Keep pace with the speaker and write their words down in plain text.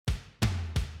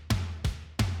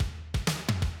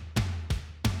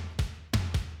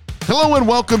Hello and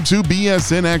welcome to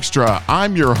BSN Extra.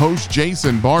 I'm your host,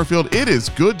 Jason Barfield. It is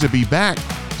good to be back,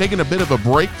 taking a bit of a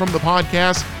break from the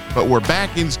podcast, but we're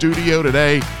back in studio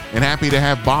today and happy to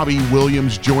have Bobby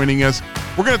Williams joining us.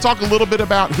 We're going to talk a little bit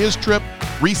about his trip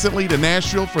recently to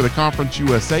Nashville for the Conference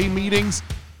USA meetings,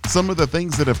 some of the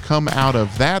things that have come out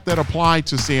of that apply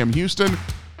to Sam Houston.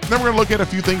 Then we're going to look at a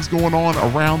few things going on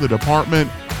around the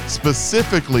department,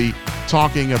 specifically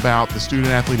talking about the Student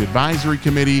Athlete Advisory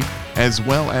Committee, as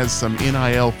well as some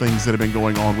NIL things that have been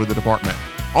going on with the department.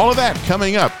 All of that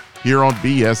coming up here on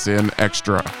BSN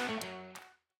Extra.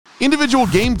 Individual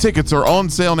game tickets are on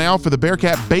sale now for the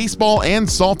Bearcat baseball and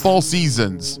softball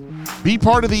seasons. Be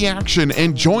part of the action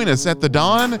and join us at the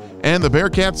Don and the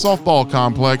Bearcat softball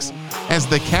complex as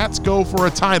the Cats go for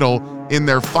a title in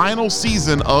their final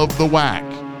season of the WAC.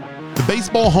 The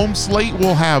baseball home slate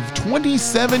will have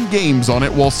 27 games on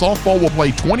it, while softball will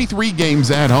play 23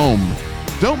 games at home.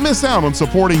 Don't miss out on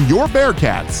supporting your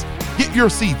Bearcats. Get your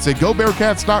seats at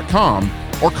GoBearcats.com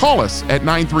or call us at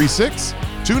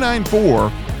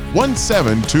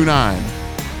 936-294-1729.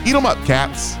 Eat 'em up,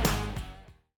 Cats.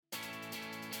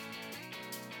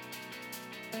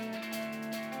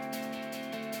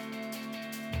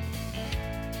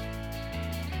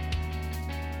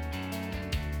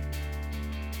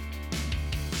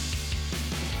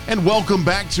 And welcome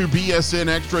back to BSN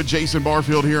Extra. Jason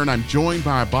Barfield here, and I'm joined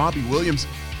by Bobby Williams.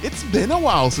 It's been a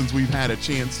while since we've had a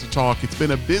chance to talk. It's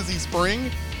been a busy spring.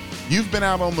 You've been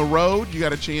out on the road. You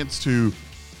got a chance to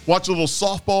watch a little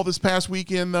softball this past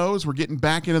weekend, though, as we're getting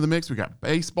back into the mix. We got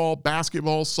baseball,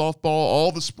 basketball, softball,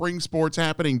 all the spring sports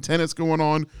happening, tennis going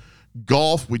on,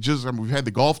 golf. We've had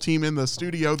the golf team in the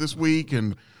studio this week,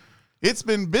 and it's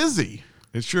been busy.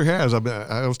 It sure has.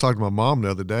 I was talking to my mom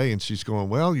the other day, and she's going,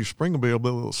 well, your spring will be a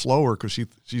little slower because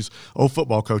she's old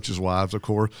football coaches' wives, of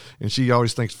course, and she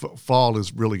always thinks fall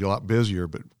is really a lot busier.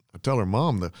 But I tell her,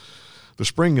 Mom, the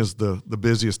spring is the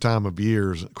busiest time of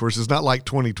years. Of course, it's not like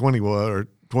 2020 or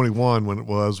 21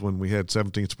 when we had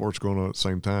 17 sports going on at the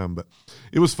same time. But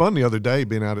it was fun the other day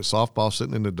being out at softball,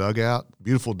 sitting in the dugout.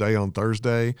 Beautiful day on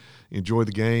Thursday. Enjoyed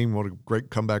the game. What a great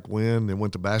comeback win. Then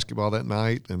went to basketball that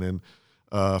night, and then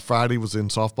Friday was in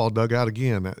softball dugout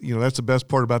again. You know, that's the best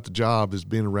part about the job is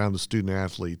being around the student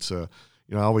athletes. You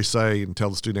know, I always say and tell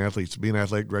the student athletes, being an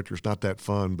athletic director is not that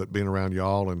fun, but being around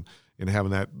y'all and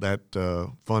having that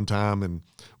fun time and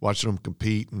watching them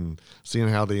compete and seeing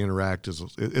how they interact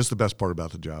it's the best part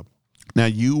about the job. Now,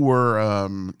 you were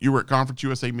at Conference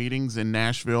USA meetings in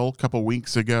Nashville a couple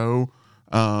weeks ago.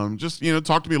 Just,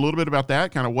 talk to me a little bit about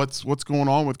that, kind of what's going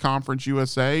on with Conference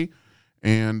USA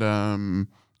and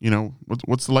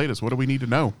what's the latest? What do we need to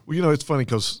know? Well, it's funny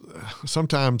because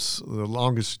sometimes the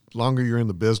longer you're in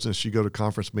the business, you go to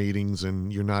conference meetings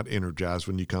and you're not energized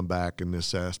when you come back in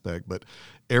this aspect. But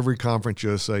every Conference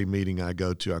USA meeting I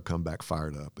go to, I come back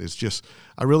fired up. It's just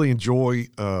I really enjoy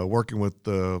working with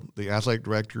the athletic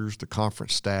directors, the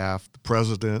conference staff, the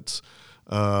presidents.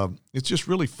 It's just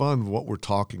really fun what we're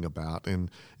talking about and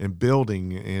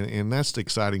building, and that's the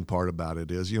exciting part about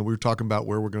it is, we were talking about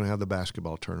where we're going to have the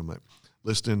basketball tournament,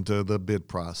 listening to the bid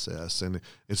process, and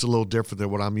it's a little different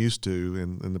than what I'm used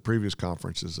to in the previous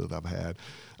conferences that I've had.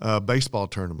 Baseball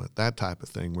tournament, that type of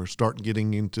thing. We're starting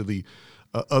getting into the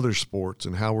other sports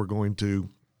and how we're going to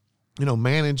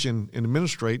manage and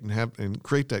administrate and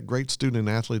create that great student and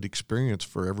athlete experience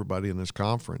for everybody in this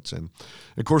conference. And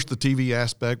of course, the TV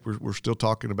aspect, we're still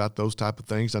talking about those type of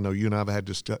things. I know you and I have had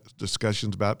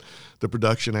discussions about the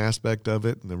production aspect of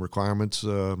it and the requirements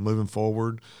moving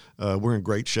forward. We're in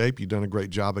great shape. You've done a great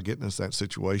job of getting us that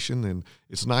situation, and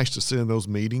it's nice to sit in those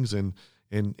meetings and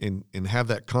have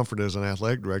that comfort as an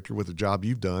athletic director with the job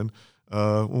you've done.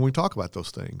 When we talk about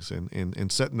those things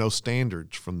and setting those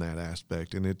standards from that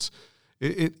aspect. And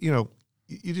you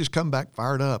just come back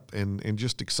fired up and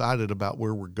just excited about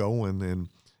where we're going and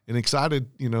excited,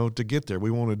 to get there.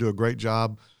 We want to do a great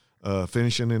job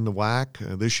finishing in the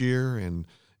WAC this year and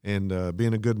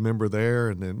being a good member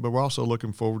there. But we're also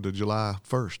looking forward to July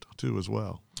 1st too as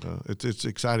well. It's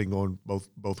exciting going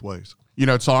both ways.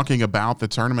 Talking about the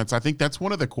tournaments, I think that's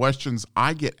one of the questions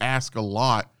I get asked a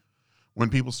lot when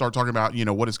people start talking about,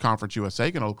 what is Conference USA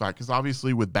going to look like? Because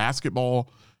obviously with basketball,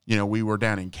 we were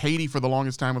down in Katy for the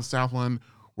longest time with Southland.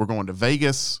 We're going to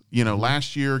Vegas,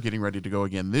 last year, getting ready to go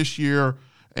again this year.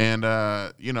 And,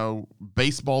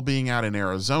 baseball being out in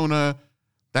Arizona,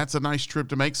 that's a nice trip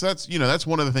to make. So that's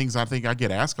one of the things I think I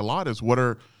get asked a lot is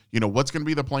what's going to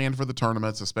be the plan for the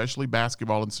tournaments, especially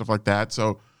basketball and stuff like that.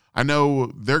 So I know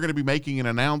they're going to be making an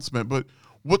announcement, but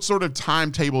what sort of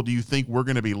timetable do you think we're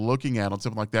going to be looking at on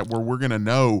something like that where we're going to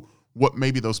know what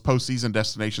maybe those postseason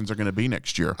destinations are going to be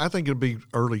next year? I think it'll be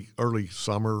early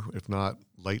summer, if not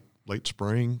late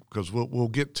spring, because we'll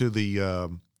get to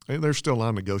the and there's still a lot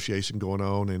of negotiation going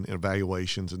on and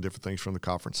evaluations and different things from the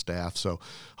conference staff. So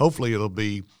hopefully it'll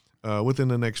be within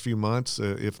the next few months,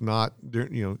 if not,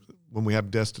 when we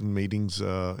have destined meetings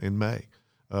in May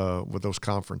with those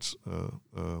conference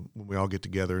when we all get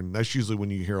together. And that's usually when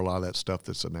you hear a lot of that stuff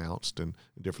that's announced and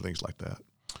different things like that.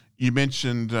 You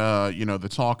mentioned, the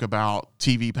talk about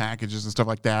TV packages and stuff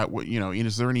like that.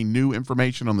 Is there any new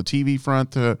information on the TV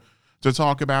front to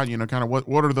talk about? Kind of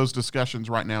what are those discussions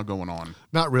right now going on?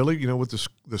 Not really. With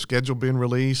the schedule being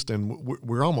released, and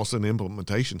we're almost in the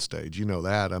implementation stage. You know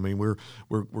that. I mean, we're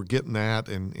getting that,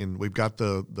 and we've got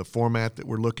the format that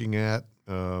we're looking at.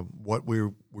 What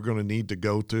we're going to need to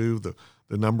go to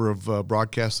the number of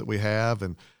broadcasts that we have,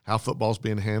 and how football's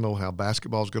being handled, how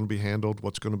basketball is going to be handled,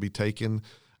 what's going to be taken.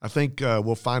 I think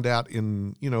we'll find out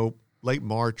in late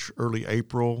March, early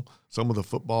April, some of the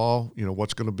football,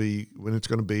 what's going to be, when it's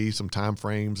going to be, some time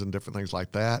frames and different things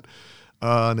like that.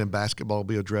 And then basketball will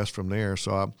be addressed from there.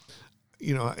 So,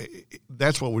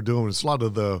 that's what we're doing. It's a lot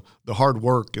of the hard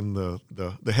work and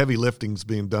the heavy lifting's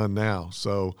being done now.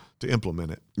 So to implement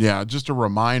it. Yeah. Just a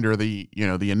reminder, the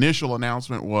initial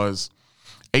announcement was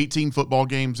 18 football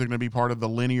games are going to be part of the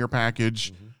linear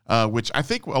package, which I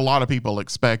think a lot of people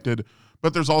expected.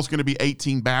 But there's also going to be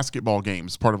 18 basketball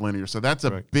games part of linear. So that's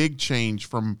a big change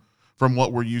from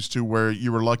what we're used to, where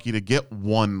you were lucky to get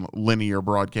one linear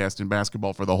broadcast in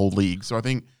basketball for the whole league. So I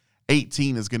think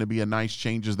 18 is going to be a nice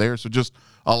changes there. So just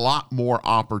a lot more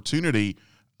opportunity.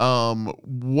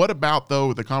 What about,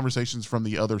 though, the conversations from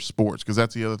the other sports? Because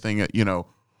that's the other thing that,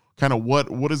 kind of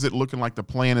what is it looking like the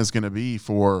plan is going to be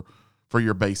for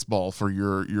your baseball, for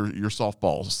your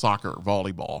softball, soccer,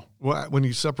 volleyball? Well, when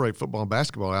you separate football and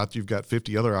basketball out, you've got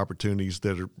 50 other opportunities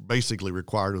that are basically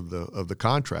required of the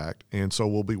contract, and so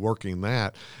we'll be working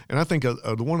that. And I think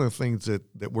one of the things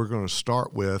that we're going to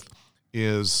start with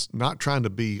is not trying to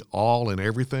be all and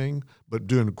everything, but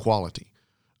doing quality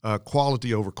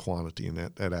over quantity in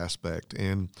that aspect,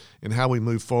 and how we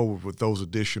move forward with those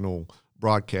additional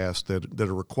broadcasts that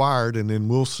are required, and then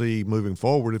we'll see moving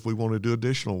forward if we want to do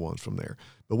additional ones from there.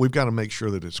 But we've got to make sure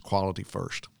that it's quality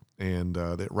first, and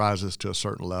that rises to a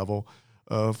certain level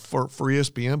for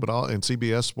ESPN, and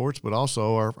CBS Sports, but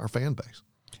also our fan base.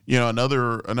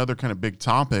 Another kind of big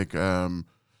topic,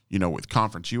 with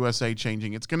Conference USA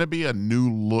changing, it's going to be a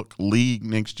new look league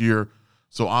next year.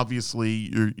 So obviously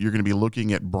you're going to be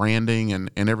looking at branding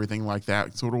and everything like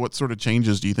that. So what sort of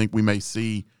changes do you think we may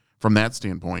see from that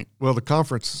standpoint? Well, the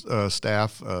conference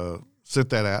staff sent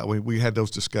that out. We had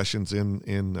those discussions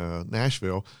in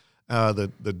Nashville,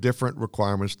 the different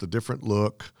requirements, the different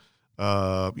look,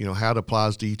 how it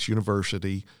applies to each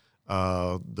university,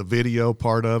 the video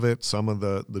part of it, some of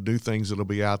the new things that'll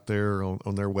be out there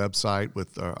on their website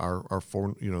with our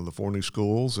four, the four new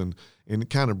schools, and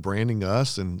kind of branding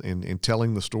us and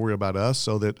telling the story about us,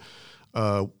 so that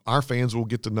our fans will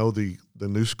get to know the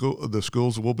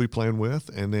schools we'll be playing with,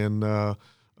 and then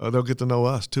they'll get to know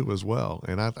us too as well.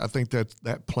 And I think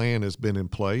that plan has been in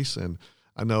place, and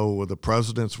I know the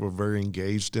presidents were very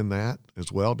engaged in that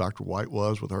as well. Dr. White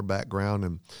was, with her background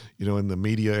and in the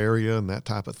media area and that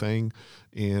type of thing,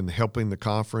 in helping the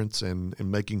conference and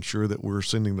making sure that we're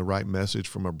sending the right message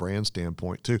from a brand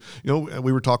standpoint too.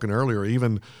 We were talking earlier,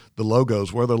 even the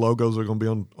logos, where the logos are going to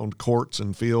be on courts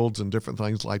and fields and different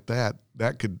things like that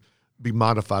could be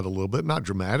modified a little bit, not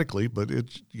dramatically, but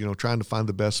it's trying to find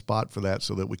the best spot for that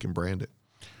so that we can brand it.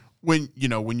 When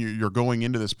you're going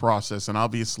into this process, and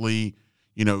obviously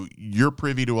you're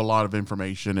privy to a lot of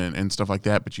information and stuff like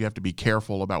that, but you have to be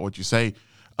careful about what you say.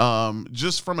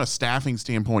 Just from a staffing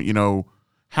standpoint,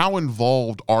 how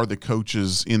involved are the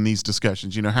coaches in these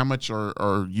discussions? How much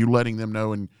are you letting them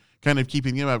know and kind of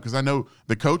keeping them up? Because I know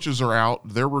the coaches are out,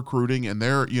 they're recruiting, and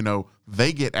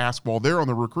they get asked while they're on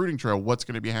the recruiting trail, what's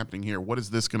going to be happening here? What is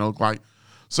this going to look like?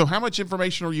 So how much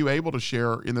information are you able to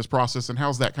share in this process, and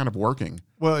how's that kind of working?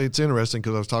 Well, it's interesting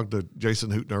because I was talking to Jason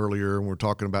Hooten earlier, and we're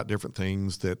talking about different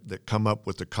things that come up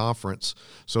with the conference,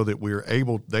 so that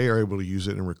they are able to use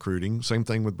it in recruiting. Same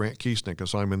thing with Brant Kiesnick. I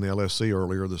saw him in the LSC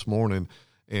earlier this morning,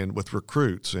 and with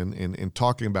recruits and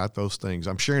talking about those things.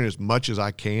 I'm sharing as much as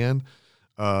I can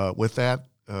with that,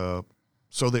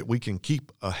 so that we can keep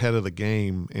ahead of the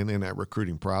game in that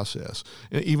recruiting process.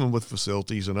 And even with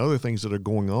facilities and other things that are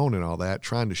going on and all that,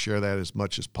 trying to share that as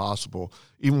much as possible,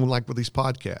 even like with these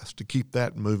podcasts, to keep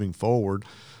that moving forward,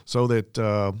 so that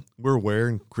we're aware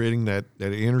and creating that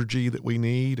energy that we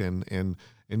need, and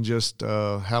just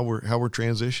how we're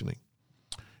transitioning.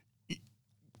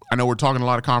 I know we're talking a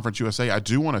lot of Conference USA. I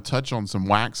do want to touch on some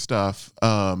WAC stuff,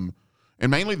 and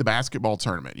mainly the basketball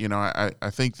tournament. I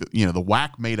think that, the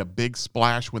WAC made a big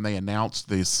splash when they announced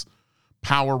this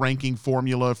power ranking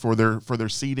formula for their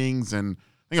seedings, and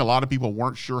I think a lot of people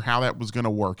weren't sure how that was going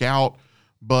to work out.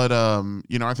 But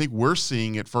I think we're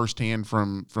seeing it firsthand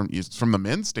from the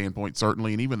men's standpoint,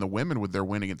 certainly, and even the women with their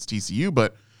win against TCU.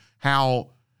 But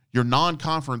how your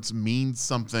non-conference means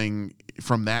something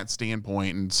from that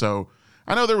standpoint, and so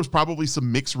I know there was probably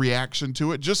some mixed reaction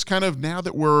to it. Just kind of now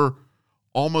that we're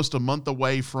almost a month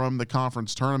away from the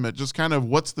conference tournament, just kind of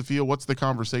what's the feel, what's the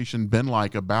conversation been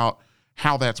like about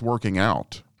how that's working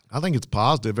out? I think it's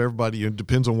positive. Everybody, it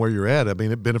depends on where you're at. I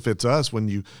mean, it benefits us when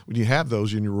you have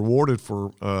those and you're rewarded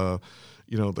for,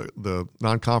 the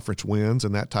non-conference wins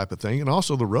and that type of thing, and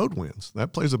also the road wins.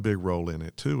 That plays a big role in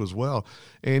it too as well.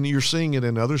 And you're seeing it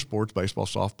in other sports, baseball,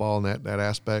 softball, and that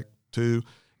aspect too.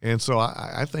 And so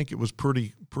I think it was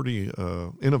pretty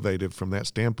innovative from that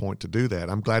standpoint to do that.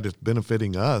 I'm glad it's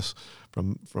benefiting us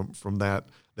from that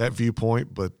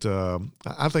viewpoint, but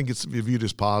I think it's viewed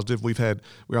as positive. We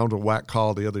were on a WAC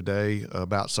call the other day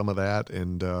about some of that,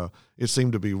 and it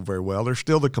seemed to be very well. There's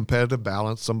still the competitive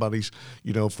balance. Somebody's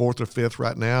fourth or fifth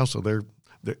right now, so they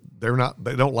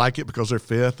don't like it because they're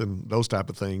fifth and those type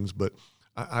of things. But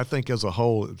I think as a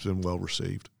whole, it's been well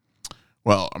received.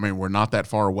 Well, I mean, we're not that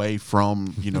far away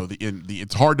from,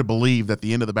 it's hard to believe that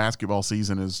the end of the basketball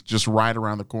season is just right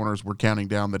around the corner as we're counting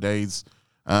down the days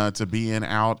to be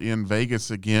out in Vegas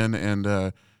again.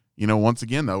 And, once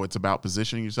again, though, it's about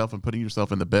positioning yourself and putting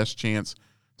yourself in the best chance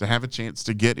to have a chance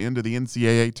to get into the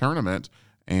NCAA tournament.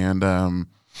 And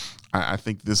I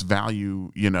think this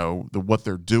value, what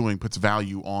they're doing puts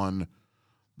value on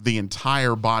the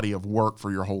entire body of work for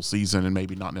your whole season, and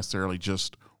maybe not necessarily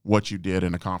just what you did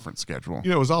in a conference schedule.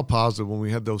 It was all positive when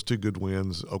we had those two good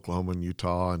wins, Oklahoma and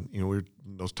Utah, and we were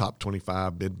those top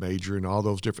 25 mid-major and all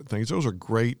those different things. Those are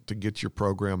great to get your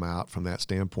program out from that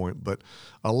standpoint. But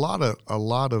a lot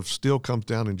of still comes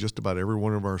down in just about every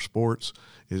one of our sports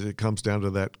is it comes down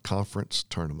to that conference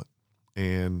tournament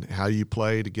and how you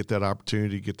play to get that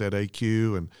opportunity, get that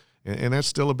AQ, and that's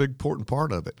still a big important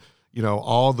part of it.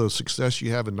 All the success you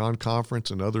have in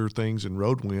non-conference and other things and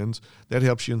road wins, that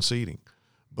helps you in seeding.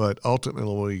 But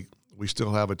ultimately, we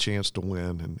still have a chance to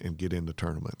win and get in the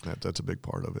tournament. That's a big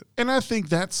part of it. And I think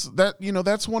that's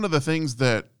one of the things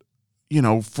that,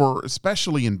 for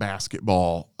especially in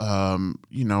basketball, from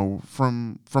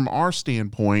our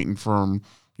standpoint and from,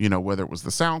 whether it was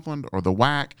the Southland or the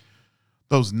WAC,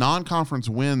 those non-conference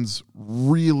wins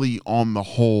really on the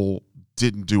whole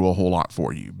didn't do a whole lot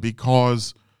for you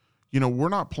because we're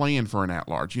not playing for an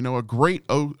at-large. A great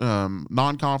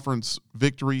non-conference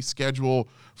victory schedule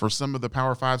for some of the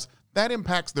Power Fives, that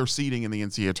impacts their seeding in the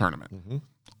NCAA tournament. Mm-hmm.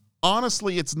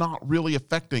 Honestly, it's not really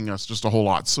affecting us just a whole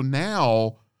lot. So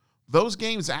now those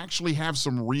games actually have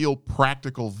some real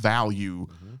practical value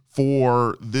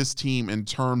for this team in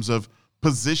terms of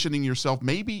positioning yourself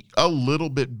maybe a little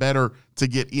bit better to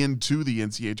get into the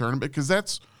NCAA tournament, because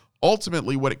that's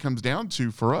ultimately what it comes down to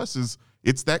for us is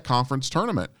it's that conference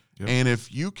tournament. Yep. And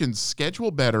if you can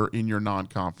schedule better in your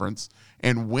non-conference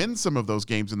and win some of those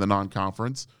games in the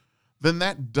non-conference, then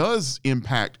that does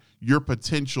impact your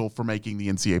potential for making the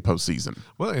NCAA postseason.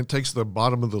 Well, it takes the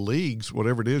bottom of the leagues,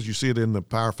 whatever it is, you see it in the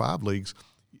Power 5 leagues,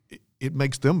 it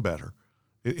makes them better.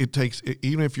 It takes,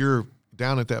 even if you're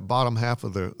down at that bottom half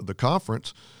of the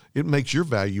conference, it makes your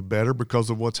value better because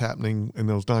of what's happening in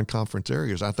those non-conference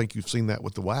areas. I think you've seen that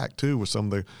with the WAC, too, with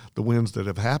some of the wins that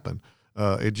have happened.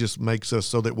 It just makes us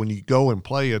so that when you go and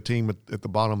play a team at the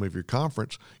bottom of your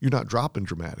conference, you're not dropping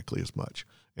dramatically as much.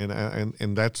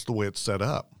 And that's the way it's set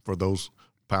up for those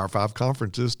Power 5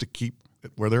 conferences to keep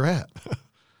it where they're at.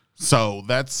 So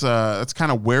that's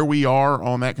kind of where we are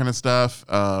on that kind of stuff.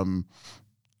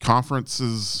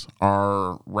 Conferences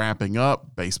are wrapping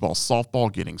up. Baseball,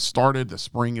 softball getting started. The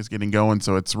spring is getting going.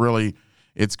 So it's going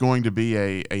to be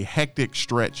a hectic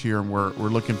stretch here, and we're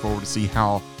looking forward to see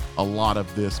how a lot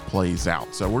of this plays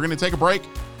out. So we're going to take a break.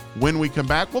 When we come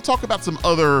back, we'll talk about some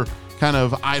other kind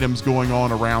of items going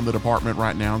on around the department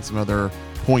right now and some other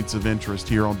points of interest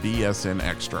here on BSN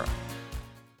Extra.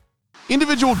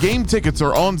 Individual game tickets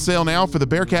are on sale now for the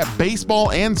Bearcat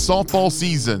baseball and softball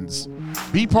seasons.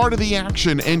 Be part of the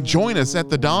action and join us at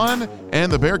the Don and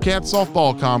the Bearcat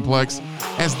softball complex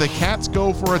as the Cats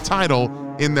go for a title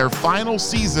in their final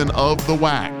season of the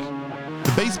WAC.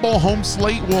 The baseball home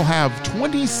slate will have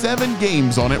 27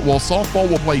 games on it, while softball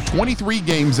will play 23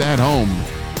 games at home.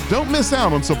 Don't miss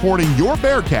out on supporting your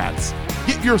Bearcats.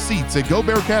 Get your seats at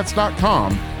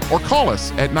GoBearcats.com or call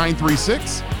us at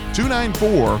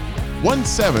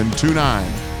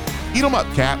 936-294-1729. Eat 'em up,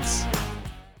 cats.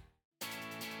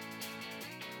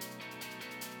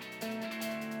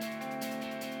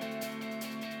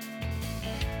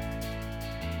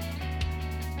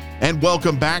 And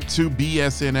welcome back to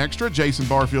BSN Extra. Jason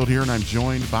Barfield here, and I'm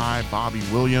joined by Bobby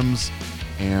Williams.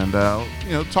 And,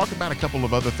 talk about a couple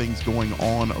of other things going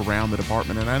on around the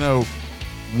department. And I know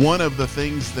one of the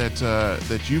things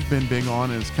that you've been big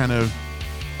on is kind of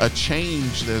a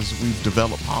change as we've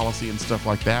developed policy and stuff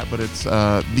like that. But it's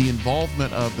the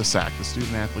involvement of the SAC, the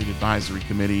Student Athlete Advisory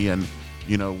Committee, and,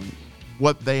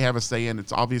 what they have a say in.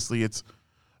 It's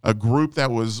a group that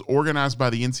was organized by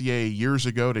the NCAA years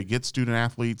ago to get student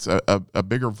athletes a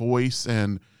bigger voice.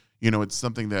 And, it's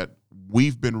something that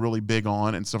we've been really big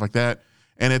on and stuff like that.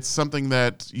 And it's something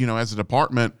that, as a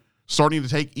department, starting to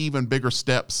take even bigger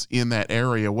steps in that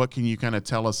area. What can you kind of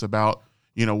tell us about,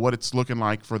 what it's looking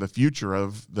like for the future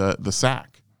of the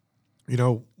SAC?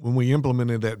 When we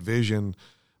implemented that vision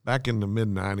back in the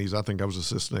mid-'90s, I think I was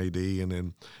assistant AD,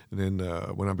 and then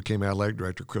when I became athletic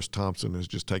director, Chris Thompson has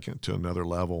just taken it to another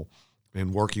level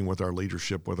and working with our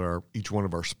leadership with each one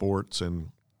of our sports and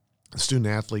student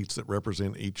athletes that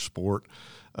represent each sport,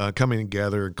 coming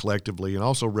together collectively and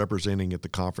also representing at the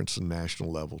conference and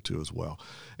national level too as well.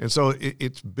 And so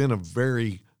it's been a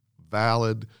very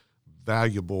valid,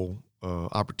 valuable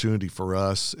opportunity for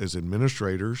us as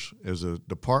administrators, as a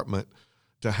department,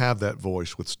 to have that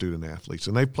voice with student athletes.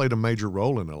 And they've played a major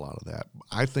role in a lot of that.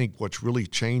 I think what's really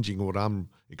changing, what I'm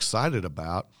excited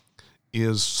about,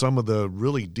 is some of the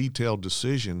really detailed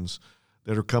decisions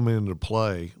that are coming into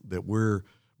play that we're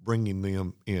bringing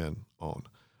them in on.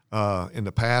 In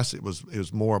the past, it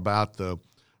was more about the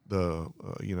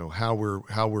how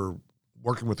we're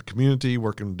working with the community,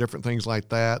 working different things like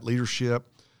that, leadership,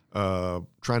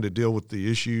 trying to deal with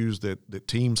the issues that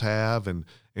teams have, and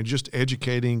just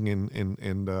educating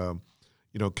and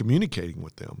communicating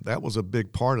with them. That was a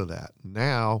big part of that.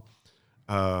 Now,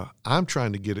 I'm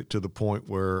trying to get it to the point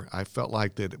where I felt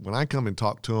like that when I come and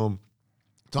talk to them,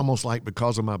 it's almost like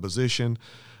because of my position,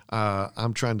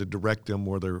 I'm trying to direct them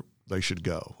where they should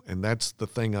go. And that's the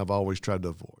thing I've always tried to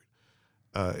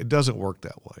avoid. It doesn't work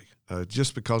that way.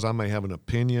 Just because I may have an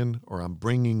opinion or I'm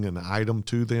bringing an item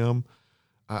to them,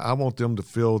 I want them to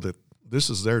feel that this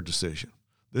is their decision.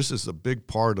 This is a big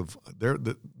part of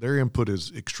their input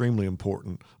is extremely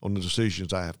important on the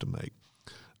decisions I have to make.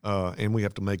 And we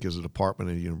have to make as a department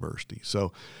and a university.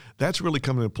 So that's really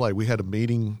coming into play. We had a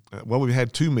meeting. We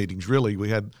had two meetings, really. We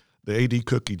had the AD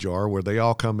cookie jar where they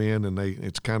all come in and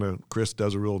it's kind of, Chris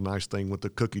does a real nice thing with the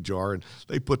cookie jar, and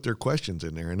they put their questions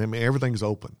in there. And I mean, everything's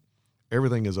open.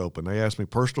 Everything is open. They ask me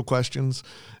personal questions,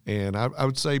 and I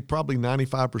would say probably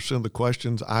 95% of the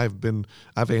questions I've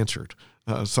answered.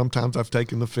 Sometimes I've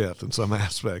taken the fifth in some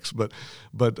aspects, but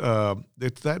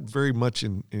it's that very much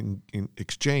in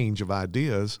exchange of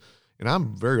ideas, and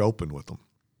I'm very open with them.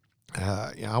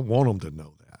 I want them to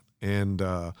know that,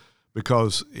 and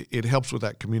because it helps with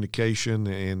that communication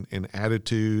and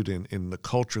attitude and the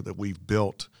culture that we've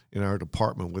built in our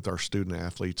department with our student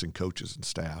athletes and coaches and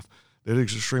staff. That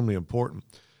is extremely important.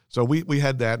 So we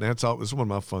had that, and it's one of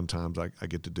my fun times I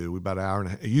get to do. We about an hour and a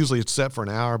half. Usually it's set for an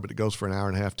hour, but it goes for an hour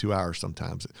and a half, 2 hours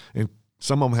sometimes. And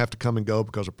some of them have to come and go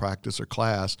because of practice or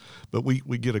class, but we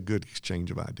get a good exchange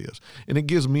of ideas. And it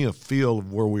gives me a feel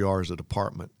of where we are as a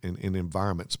department and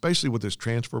environment, especially with this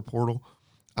transfer portal.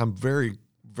 I'm very,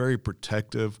 very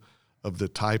protective of the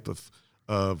type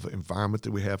of environment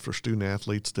that we have for student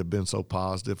athletes that have been so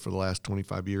positive for the last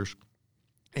 25 years.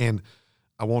 And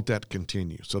I want that to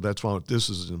continue. So that's why this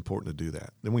is important to do that.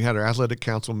 Then we had our athletic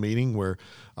council meeting where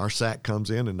our SAC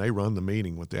comes in and they run the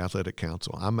meeting with the athletic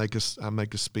council. I make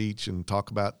a speech and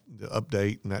talk about the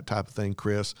update and that type of thing,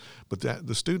 Chris. But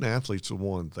the student athletes are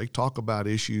one. They talk about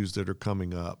issues that are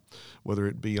coming up, whether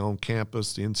it be on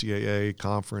campus, the NCAA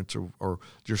conference, or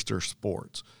just their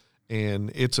sports.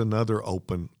 And it's another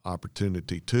open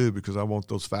opportunity, too, because I want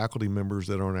those faculty members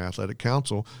that are on athletic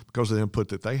council, because of the input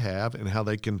that they have and how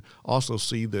they can also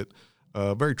see that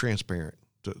very transparent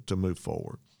to move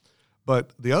forward.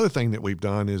 But the other thing that we've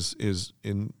done is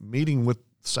in meeting with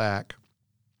SAC,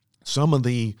 some of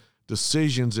the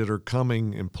decisions that are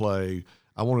coming in play,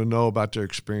 I want to know about their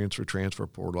experience for transfer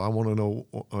portal. I want to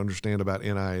understand about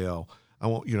NIL.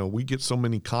 We get so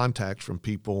many contacts from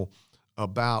people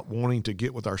about wanting to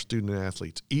get with our student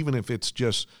athletes, even if it's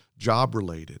just job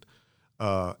related.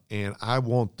 And I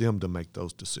want them to make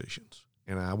those decisions.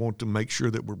 And I want to make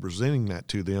sure that we're presenting that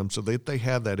to them so that they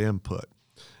have that input.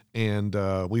 And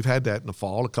we've had that in the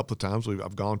fall a couple of times.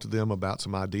 I've gone to them about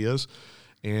some ideas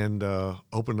and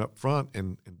opened up front.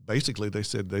 And basically they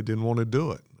said they didn't want to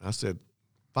do it. I said,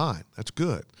 fine, that's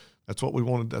good. That's what we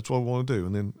want to do.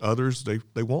 And then others,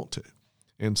 they want to.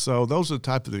 And so those are the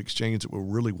type of exchange that we're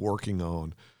really working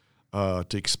on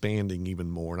to expanding even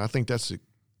more. And I think that's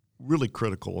really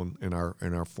critical in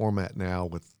our format now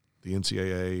with the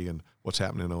NCAA and what's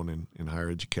happening in higher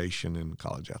education and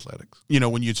college athletics.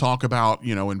 When you talk about,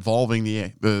 involving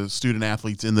the student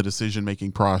athletes in the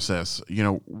decision-making process,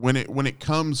 when it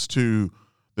comes to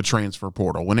the transfer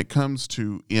portal, when it comes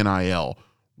to NIL,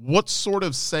 what sort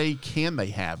of say can they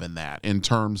have in that in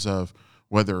terms of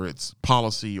whether it's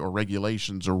policy or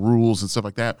regulations or rules and stuff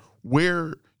like that?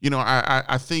 Where,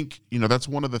 I think, that's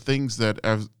one of the things that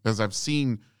as I've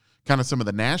seen kind of some of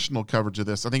the national coverage of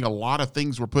this, I think a lot of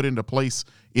things were put into place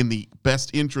in the best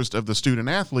interest of the student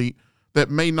athlete that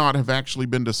may not have actually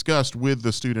been discussed with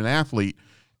the student athlete.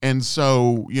 And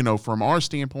so, from our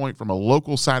standpoint, from a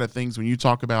local side of things, when you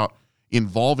talk about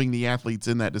involving the athletes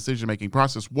in that decision-making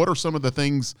process, what are some of the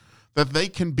things that they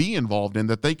can be involved in,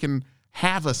 that they can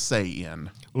have a say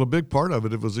in? Well, a big part of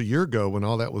it was a year ago when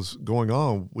all that was going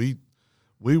on. We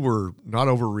were not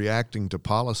overreacting to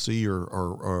policy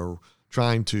or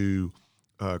trying to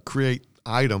create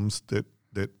items that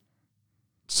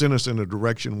sent us in a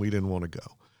direction we didn't want to go.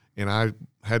 And I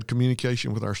had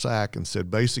communication with our SAC and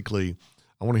said, basically,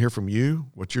 I want to hear from you,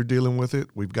 what you're dealing with it.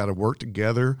 We've got to work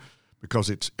together because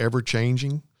it's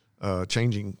ever-changing,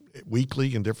 changing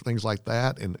weekly and different things like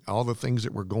that, and all the things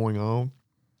that were going on.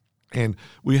 And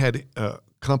we had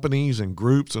companies and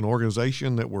groups and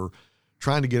organizations that were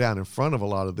trying to get out in front of a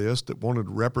lot of this, that wanted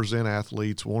to represent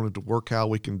athletes, wanted to work how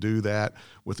we can do that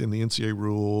within the NCAA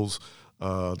rules,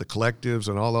 the collectives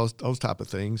and all those type of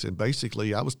things. And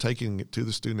basically I was taking it to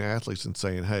the student athletes and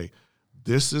saying, hey,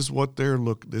 this is what they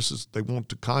want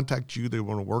to contact you. They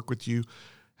want to work with you.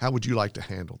 How would you like to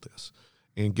handle this?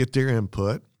 And get their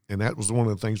input. And that was one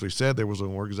of the things we said. There was an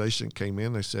organization that came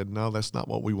in. They said, no, that's not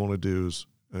what we want to do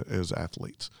as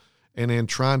athletes. And then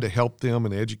trying to help them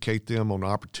and educate them on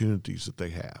opportunities that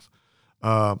they have.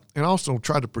 And also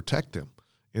try to protect them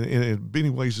in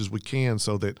many ways as we can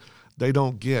so that they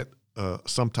don't get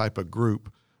some type of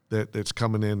group that's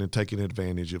coming in and taking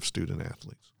advantage of student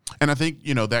athletes. And I think,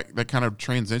 that kind of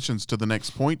transitions to the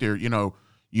next point there.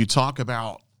 You talk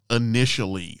about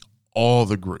initially all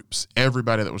the groups,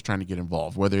 everybody that was trying to get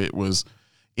involved, whether it was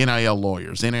NIL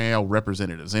lawyers, NIL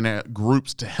representatives, NIL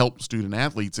groups to help student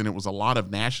athletes. And it was a lot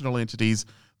of national entities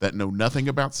that know nothing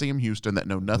about Sam Houston, that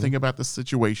know nothing about the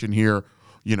situation here,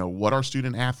 what our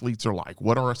student athletes are like,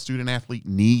 what our student athlete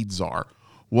needs are,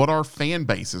 what our fan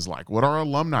base is like, what our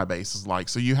alumni base is like.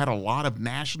 So you had a lot of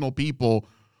national people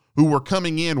who were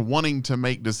coming in wanting to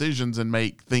make decisions and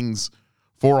make things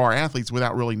for our athletes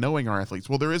without really knowing our athletes.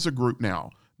 Well, there is a group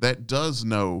now that does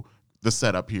know the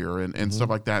setup here and stuff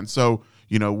like that. And so,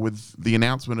 with the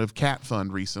announcement of Cat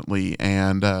Fund recently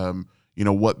and,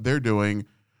 what they're doing,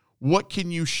 what can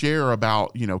you share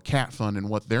about, Cat Fund and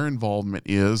what their involvement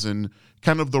is and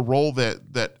kind of the role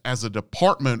that as a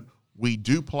department we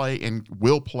do play and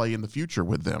will play in the future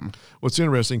with them? Well, it's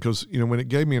interesting because, when it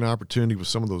gave me an opportunity with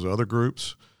some of those other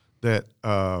groups that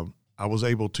I was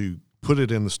able to put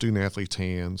it in the student athletes'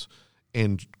 hands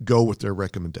and go with their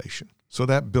recommendation. So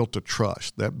that built a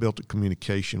trust, that built a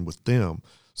communication with them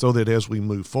so that as we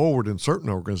move forward in certain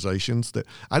organizations that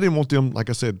I didn't want them, like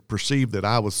I said, perceive that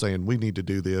I was saying we need to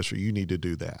do this or you need to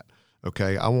do that.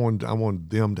 Okay. I wanted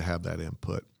them to have that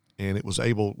input and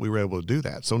we were able to do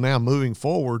that. So now moving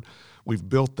forward, we've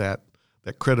built that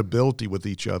credibility with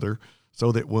each other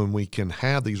so that when we can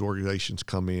have these organizations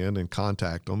come in and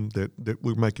contact them, that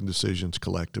we're making decisions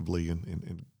collectively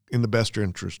and in the best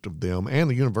interest of them and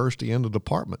the university and the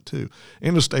department too,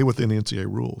 and to stay within NCAA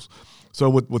rules. So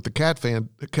with the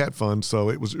Cat Fund, so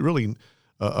it was really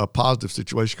a positive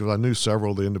situation because I knew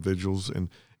several of the individuals and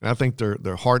I think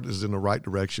their heart is in the right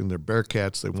direction. They're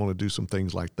Bearcats. They want to do some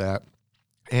things like that.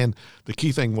 And the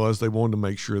key thing was they wanted to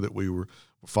make sure that we were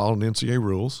following NCAA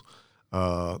rules,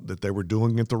 that they were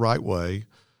doing it the right way,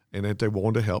 and that they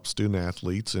wanted to help student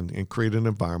athletes and create an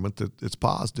environment that's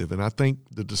positive. And I think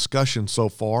the discussion so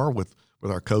far with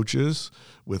our coaches,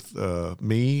 with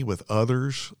me, with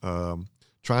others,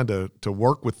 trying to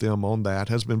work with them on that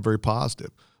has been very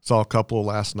positive. Saw a couple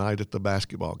last night at the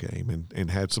basketball game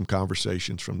and had some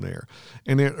conversations from there.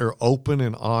 And there are open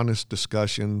and honest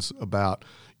discussions about,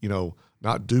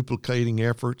 not duplicating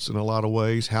efforts in a lot of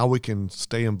ways, how we can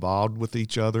stay involved with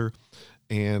each other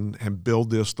and build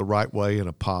this the right way in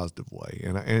a positive way.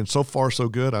 And so far so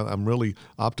good. I'm really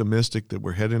optimistic that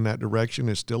we're heading in that direction.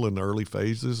 It's still in the early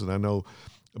phases, and I know,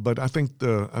 but I think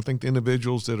the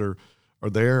individuals that are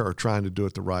there are trying to do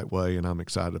it the right way, and I'm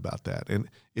excited about that. And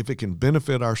if it can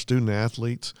benefit our student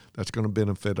athletes, that's going to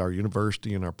benefit our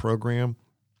university and our program.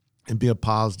 and be a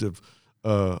positive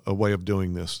a way of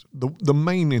doing this. The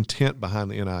main intent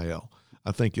behind the NIL,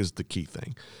 I think, is the key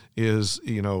thing. Is,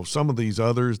 some of these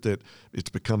others that it's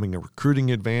becoming a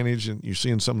recruiting advantage, and you're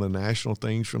seeing some of the national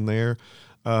things from there,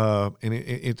 and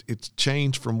it's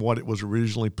changed from what it was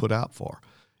originally put out for.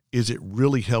 Is it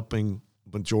really helping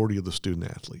majority of the student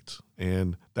athletes?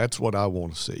 And that's what I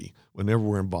want to see whenever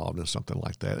we're involved in something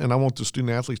like that. And I want the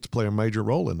student athletes to play a major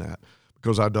role in that,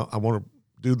 because I want to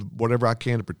do whatever I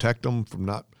can to protect them from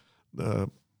not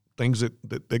things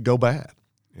that go bad.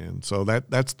 And so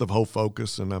that's the whole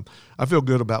focus. And I feel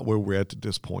good about where we're at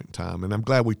this point in time. And I'm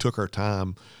glad we took our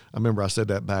time. I remember I said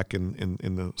that back in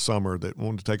the summer, that we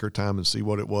wanted to take our time and see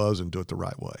what it was and do it the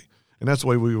right way. And that's the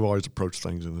way we've always approached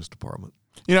things in this department.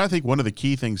 I think one of the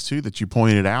key things, too, that you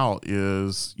pointed out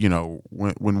is,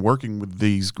 when working with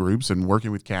these groups and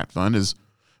working with Cat Fund, is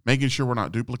making sure we're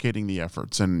not duplicating the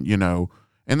efforts. And,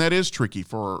 and that is tricky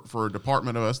for a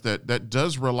department of us that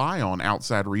does rely on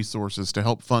outside resources to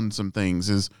help fund some things,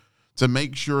 is to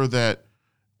make sure that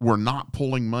we're not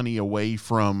pulling money away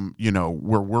from,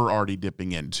 where we're already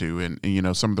dipping into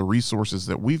and some of the resources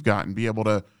that we've got, and be able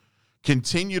to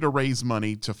continue to raise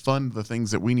money to fund the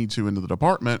things that we need to into the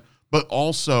department, but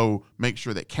also make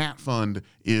sure that Cat Fund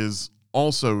is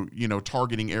also,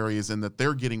 targeting areas and that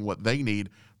they're getting what they need.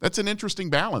 That's an interesting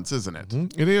balance, isn't it?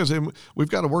 Mm-hmm. It is. And we've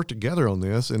got to work together on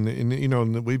this. And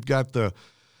we've got the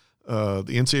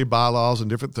NCAA bylaws and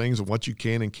different things of what you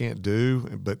can and can't do,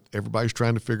 but everybody's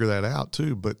trying to figure that out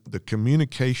too. But the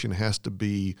communication has to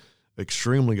be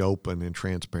extremely open and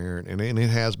transparent, and it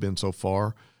has been so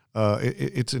far.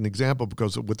 It's an example,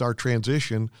 because with our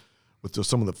transition, with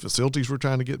some of the facilities we're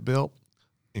trying to get built,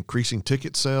 increasing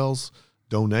ticket sales,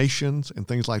 donations, and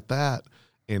things like that,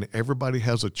 and everybody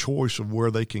has a choice of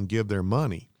where they can give their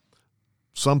money.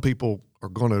 Some people are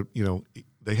going to,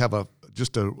 they have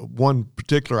just one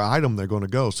particular item they're going to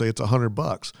go. Say it's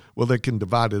 $100. Well, they can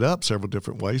divide it up several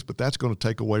different ways, but that's going to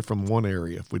take away from one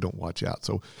area if we don't watch out.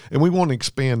 So, and we want to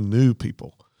expand new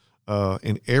people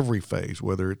in every phase,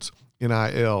 whether it's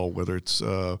NIL, whether it's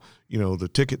the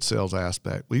ticket sales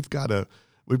aspect. We've got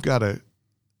to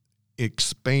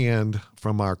expand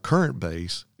from our current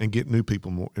base and get new people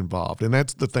more involved. And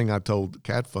that's the thing I told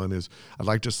Cat Fund, is I'd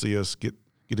like to see us get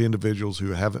individuals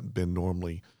who haven't been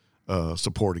normally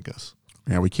supporting us.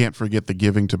 Yeah, we can't forget the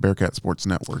giving to Bearcat Sports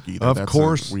Network either. Of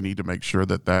course. We need to make sure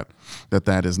that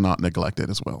is not neglected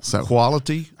as well. So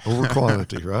quality over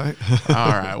quantity, right?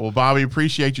 All right. Well, Bobby,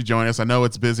 appreciate you joining us. I know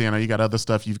it's busy. I know you got other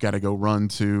stuff you've got to go run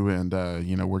to, and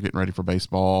we're getting ready for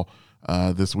baseball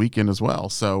this weekend as well.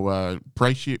 So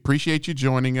appreciate you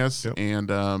joining us. Yep.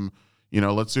 And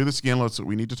let's do this again.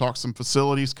 We need to talk some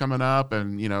facilities coming up,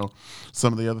 and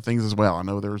some of the other things as well. I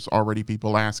know there's already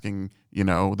people asking.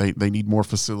 They need more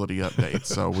facility updates.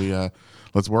 So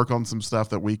let's work on some stuff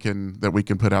that we can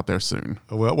put out there soon.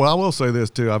 Well, I will say this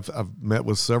too. I've met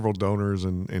with several donors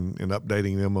and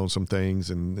updating them on some things,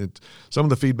 and some of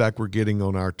the feedback we're getting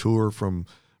on our tour from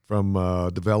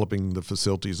developing the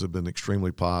facilities have been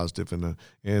extremely positive,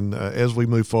 and as we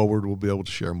move forward, we'll be able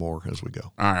to share more as we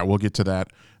go. All right, we'll get to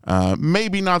that.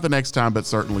 Maybe not the next time, but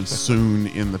certainly soon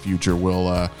in the future,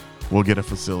 we'll get a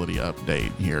facility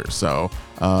update here. So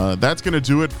that's going to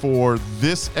do it for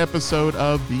this episode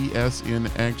of BSN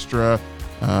Extra.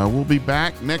 We'll be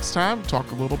back next time,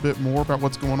 talk a little bit more about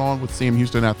what's going on with Sam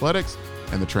Houston Athletics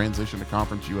and the transition to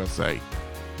Conference USA.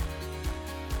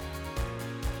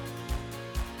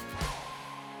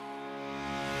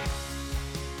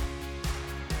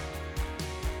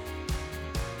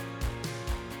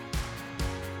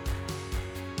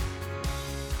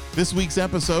 This week's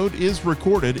episode is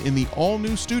recorded in the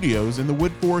all-new studios in the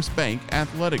Woodforest Bank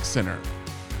Athletic Center.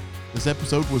 This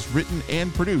episode was written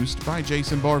and produced by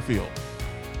Jason Barfield.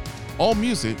 All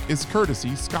music is courtesy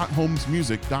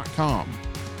ScottHolmesMusic.com.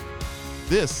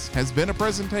 This has been a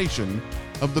presentation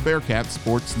of the Bearcat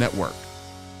Sports Network.